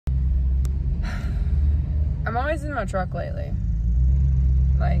I'm always in my truck lately.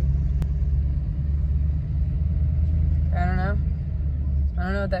 Like, I don't know. I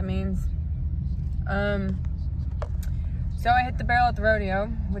don't know what that means. So I hit the barrel at the rodeo,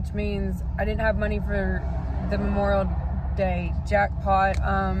 which means I didn't have money for the Memorial Day jackpot.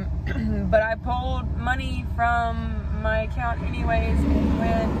 But I pulled money from my account anyways and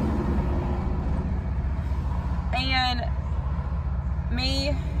went. And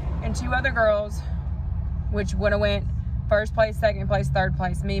me and 2 other girls, which would have went first place, second place, third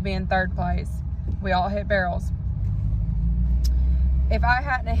place, me being third place, we all hit barrels. If I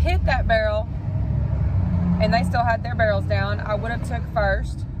hadn't hit that barrel and they still had their barrels down, I would have took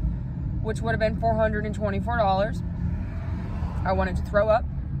first, which would have been $424. I wanted to throw up.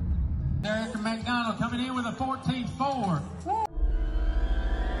 Eric McDonald coming in with a 14.4.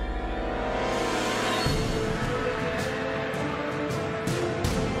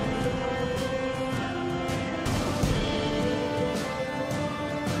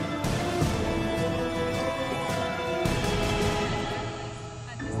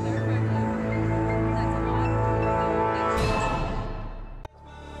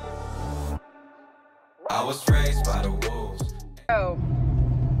 I was raised by the wolves. So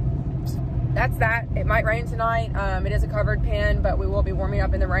that's that. It might rain tonight. It is a covered pen, but we will be warming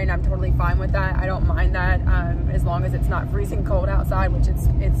up in the rain. I'm totally fine with that. I don't mind that, as long as it's not freezing cold outside, which it's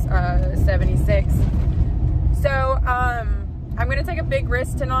 76. So I'm gonna take a big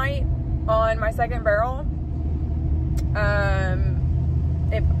risk tonight on my second barrel.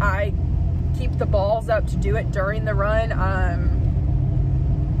 If I keep the balls up to do it during the run,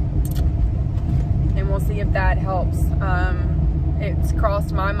 and we'll see if that helps. It's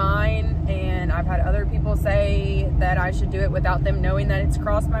crossed my mind, and I've had other people say that I should do it without them knowing that it's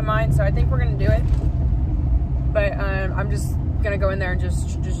crossed my mind, so I think we're gonna do it. But I'm just gonna go in there and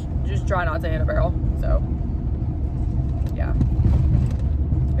just try not to hit a barrel. So yeah,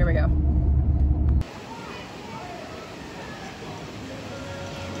 here we go.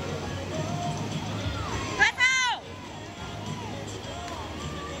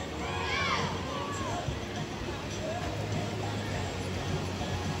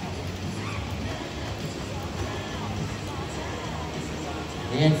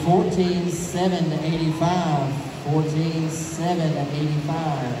 And 14.785.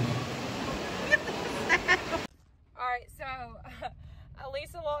 14.785. Alright, so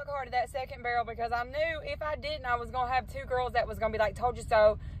Elisa Lockhart that second barrel, because I knew if I didn't, I was going to have 2 girls that was going to be like, told you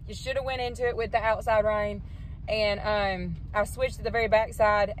so. You should have went into it with the outside rein. And I switched to the very back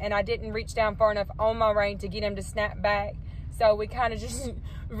side, and I didn't reach down far enough on my rein to get him to snap back. So we kind of just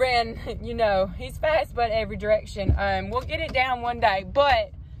ran, you know, he's fast, but every direction. We'll get it down one day,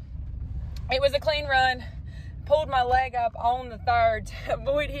 but it was a clean run. Pulled my leg up on the third to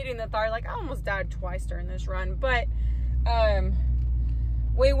avoid hitting the third. Like, I almost died twice during this run, but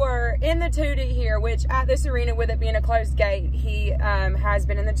we were in the 2D here, which at this arena, with it being a closed gate, he has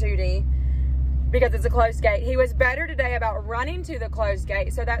been in the 2D because it's a closed gate. He was better today about running to the closed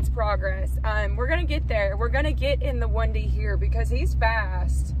gate, so that's progress. We're gonna get there. We're gonna get in the 1D here because he's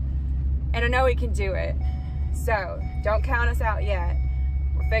fast, and I know he can do it. So don't count us out yet.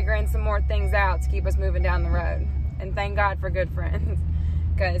 We're figuring some more things out to keep us moving down the road. And thank God for good friends,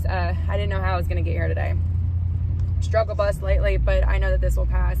 because I didn't know how I was gonna get here today. Struggle bus lately, but I know that this will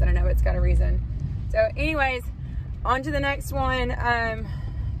pass, and I know it's got a reason. So anyways, on to the next one.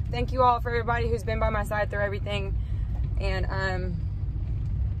 Thank you all for everybody who's been by my side through everything, and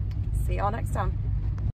see y'all next time.